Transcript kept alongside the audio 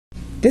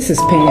This is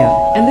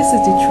Pam. And this is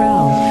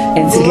Detrell.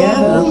 And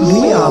together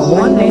we are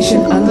One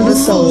Nation Under the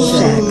Soul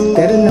Shack,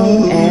 better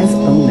known as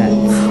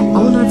O-Nuts.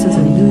 O-Nuts is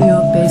a New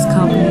York-based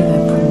company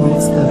that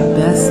promotes the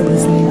best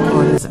listening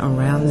parties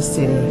around the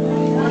city.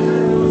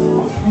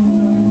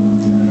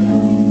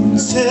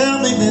 Tell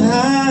me that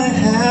I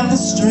have the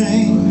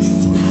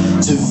strength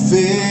to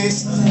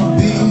face the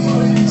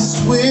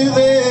beast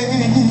within.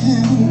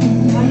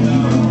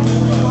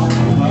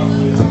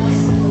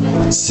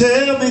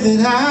 Tell me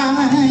that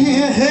I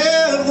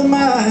have the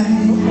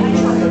mind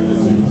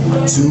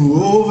to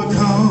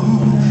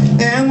overcome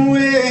and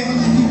win.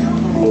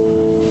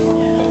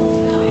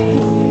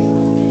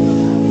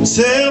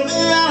 Tell me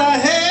that I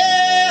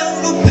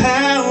have the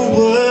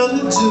power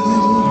to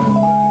do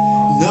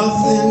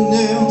nothing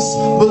else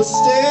but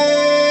stand.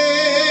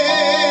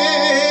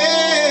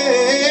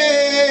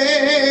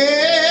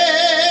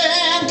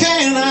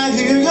 Can I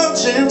hear your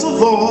gentle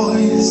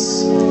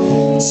voice?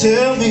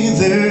 Tell me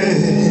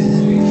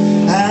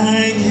that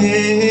I can.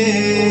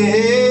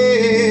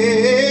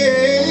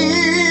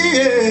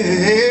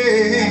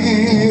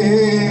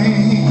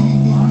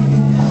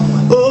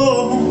 Oh,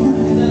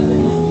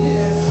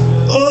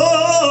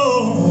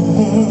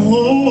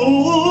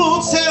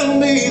 tell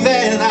me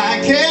that I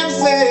can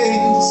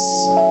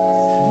face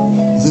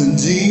the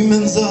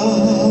demons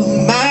of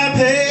my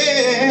past.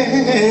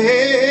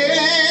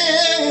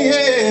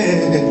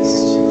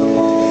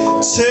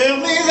 Tell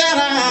me that I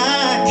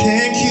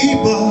can't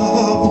keep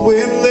up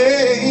when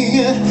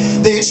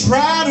they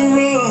try to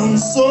run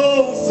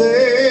so fast.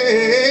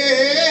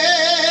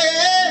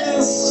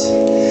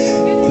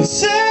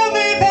 Tell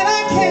me that I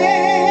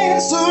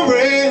can't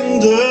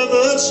surrender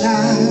the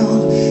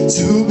child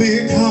to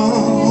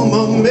become a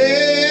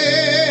man.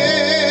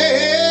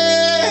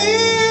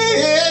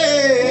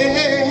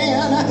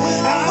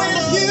 I'm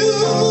with you,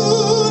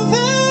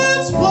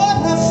 that's what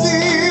I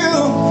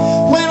feel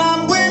when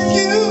I'm with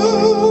you.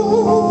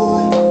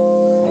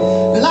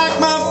 Like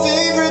my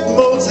favorite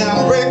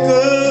Motown record,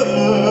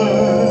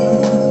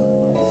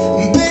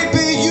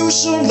 baby, you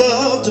sure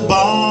love to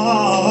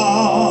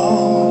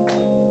ball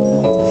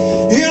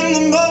in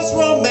the most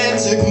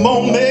romantic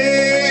moment.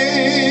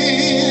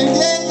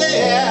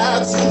 Yeah,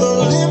 to the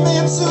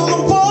limit, to the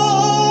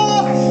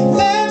wall.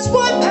 That's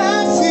what I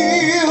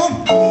feel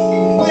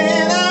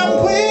when I'm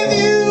with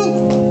you.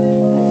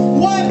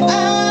 What I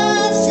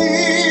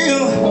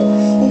feel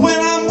when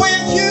I'm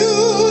with you.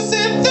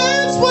 Said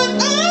that's what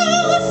I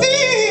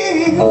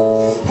feel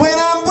when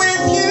I'm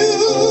with you.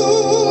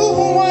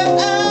 What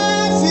I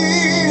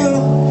feel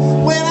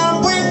when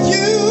I'm with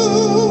you.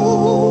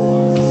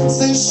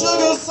 Say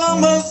sugar,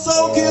 summer,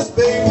 soul kiss,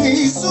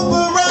 baby,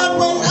 super right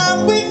when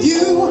I'm with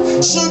you.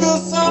 Sugar,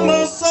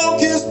 summer, soul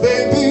kiss,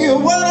 baby,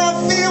 what I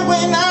feel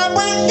when I'm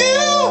with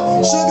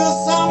you. Sugar,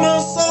 summer,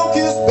 soul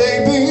kiss,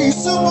 baby,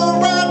 super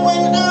right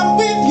when I'm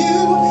with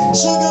you.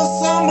 Sugar,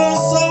 summer,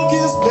 soul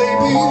kiss,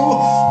 baby,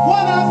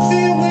 what I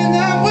feel when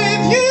I'm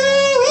with you.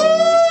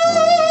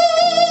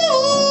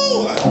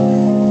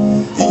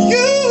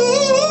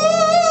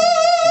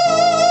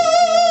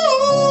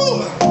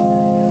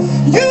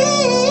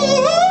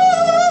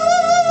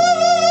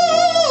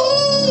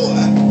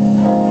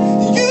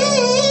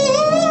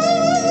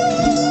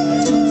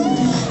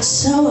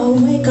 So I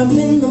wake up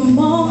in the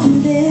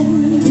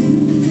morning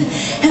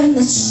and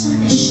the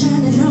sun is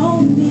shining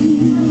on me.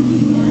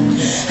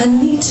 I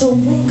need to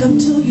wake up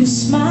to you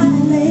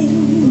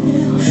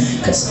smiling,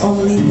 'cause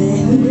only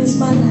then is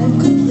my life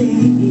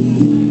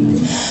complete.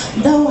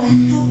 Though I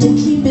have to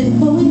keep it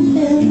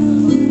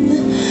moving,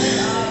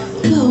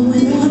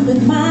 going on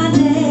with my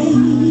day.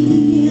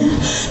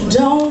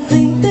 Don't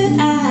think that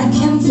I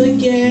can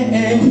forget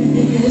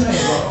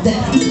that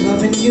I'm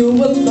loving you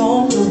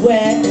along the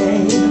way.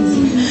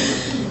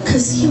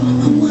 'Cause you're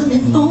my one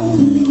and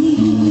only,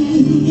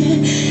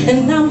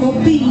 and I'm gonna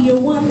be your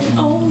one and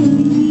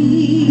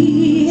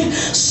only.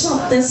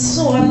 Something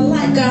sorta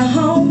like a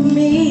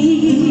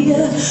homie,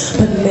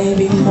 but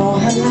maybe more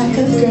like a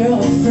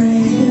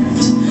girlfriend.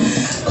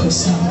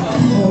 'Cause I'm a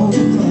whole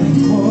lot of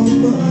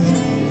woman.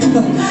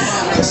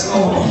 'Cause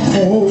I'm a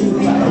whole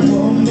lot of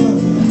woman.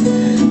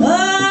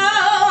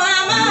 Oh,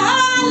 I'm a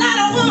whole lot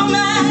of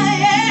woman,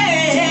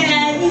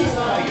 yeah.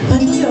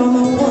 But you're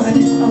my one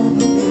and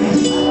only.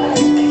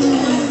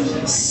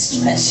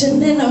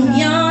 Stretching and I'm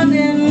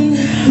yawning.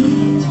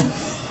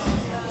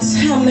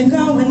 Time to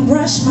go and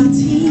brush my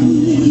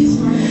teeth,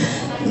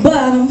 but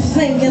I'm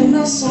thinking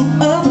of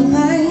some other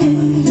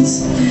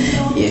things.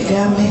 You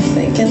got me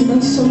thinking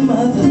of some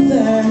other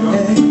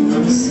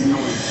things.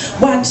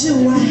 Why do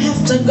I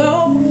have to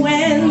go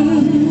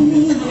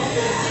and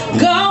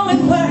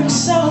work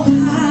so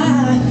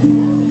hard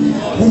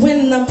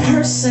when the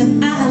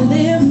person I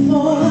live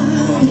for,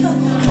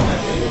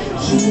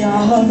 he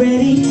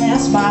already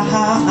has my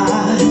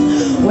heart?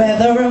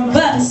 Whether a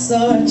bus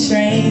or a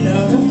train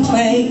or a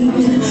plane,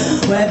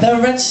 whether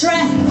a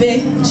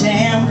traffic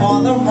jam or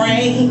the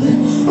rain,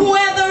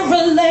 whether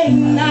a late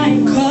night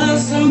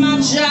 'cause of my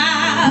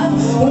job,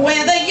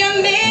 whether you're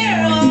near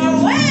or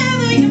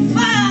whether you're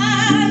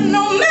far,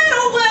 no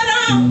matter what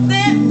out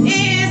there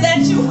is.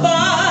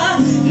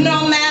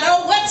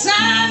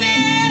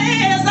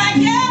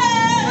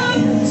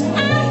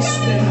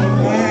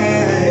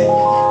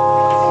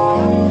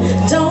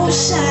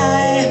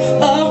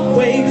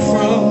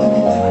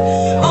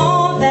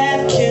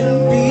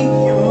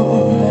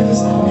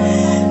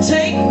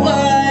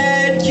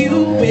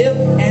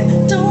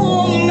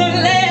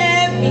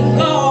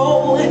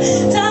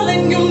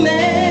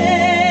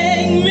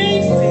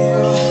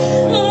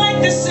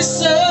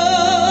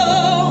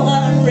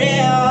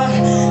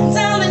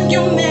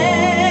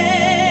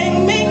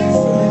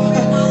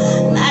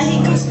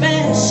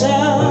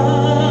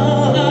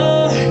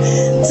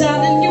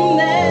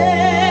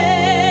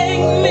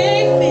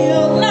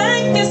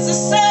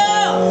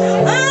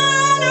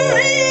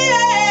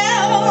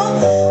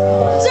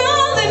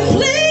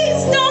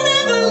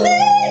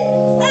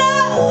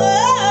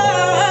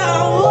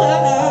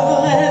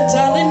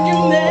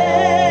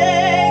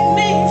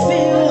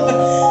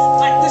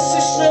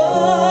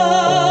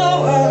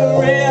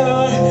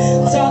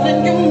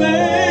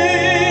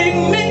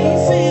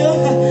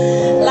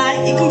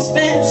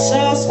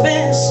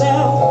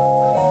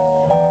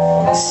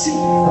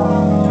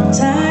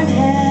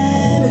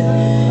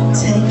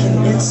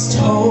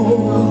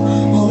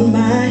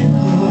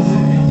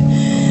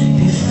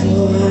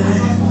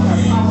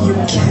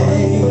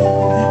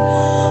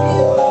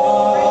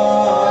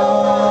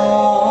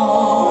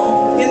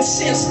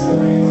 is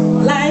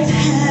life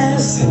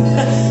has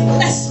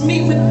blessed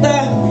me with the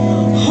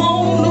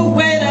home, the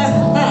way to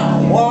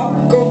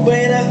walk, a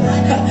way to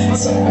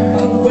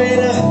talk, a way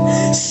to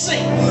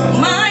sing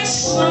my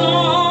song.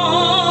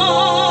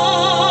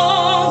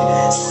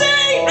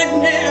 Say I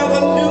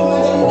never knew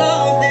the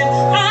love that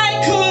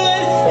I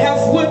could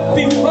have would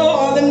be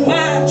more than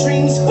my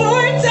dreams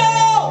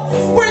foretold,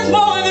 worth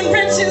more than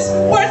riches,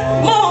 worth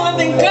more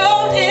than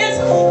gold is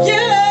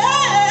you.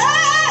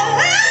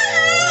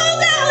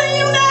 Darling,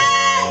 you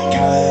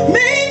make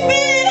me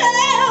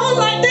feel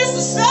like this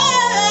is surreal.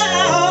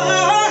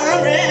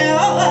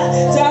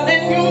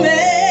 Darling, you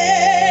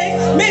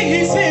make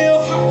me feel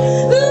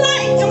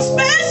like I'm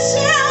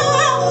special.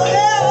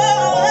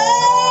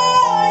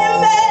 You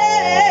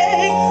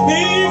make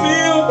me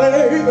feel,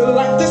 baby,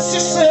 like this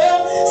is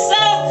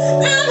so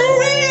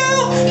unreal.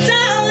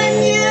 Darling,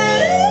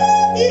 yeah.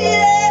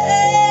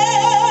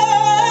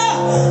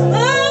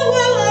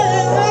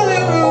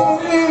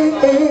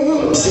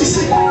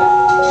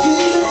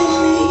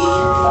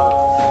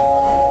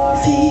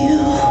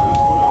 Feel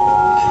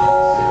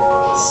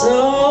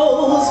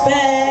so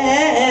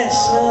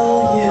special,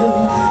 you.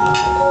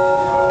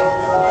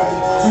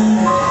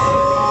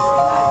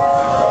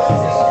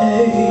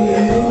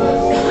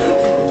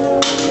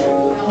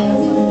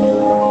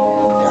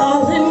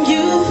 Darling,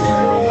 you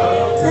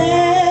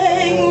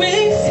make me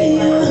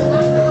feel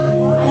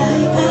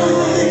like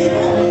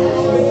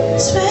I'm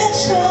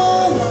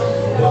special,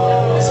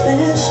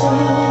 special.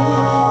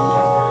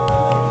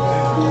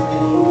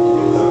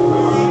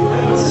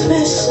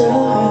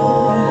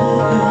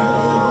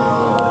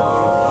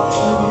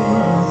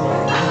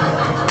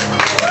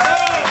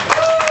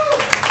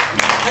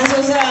 That's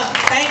what's up.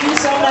 Thank you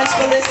so much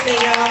for listening,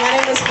 y'all. My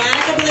name is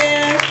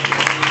Blair.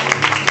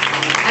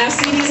 Our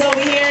CDs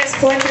over here is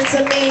portraits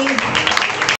of me.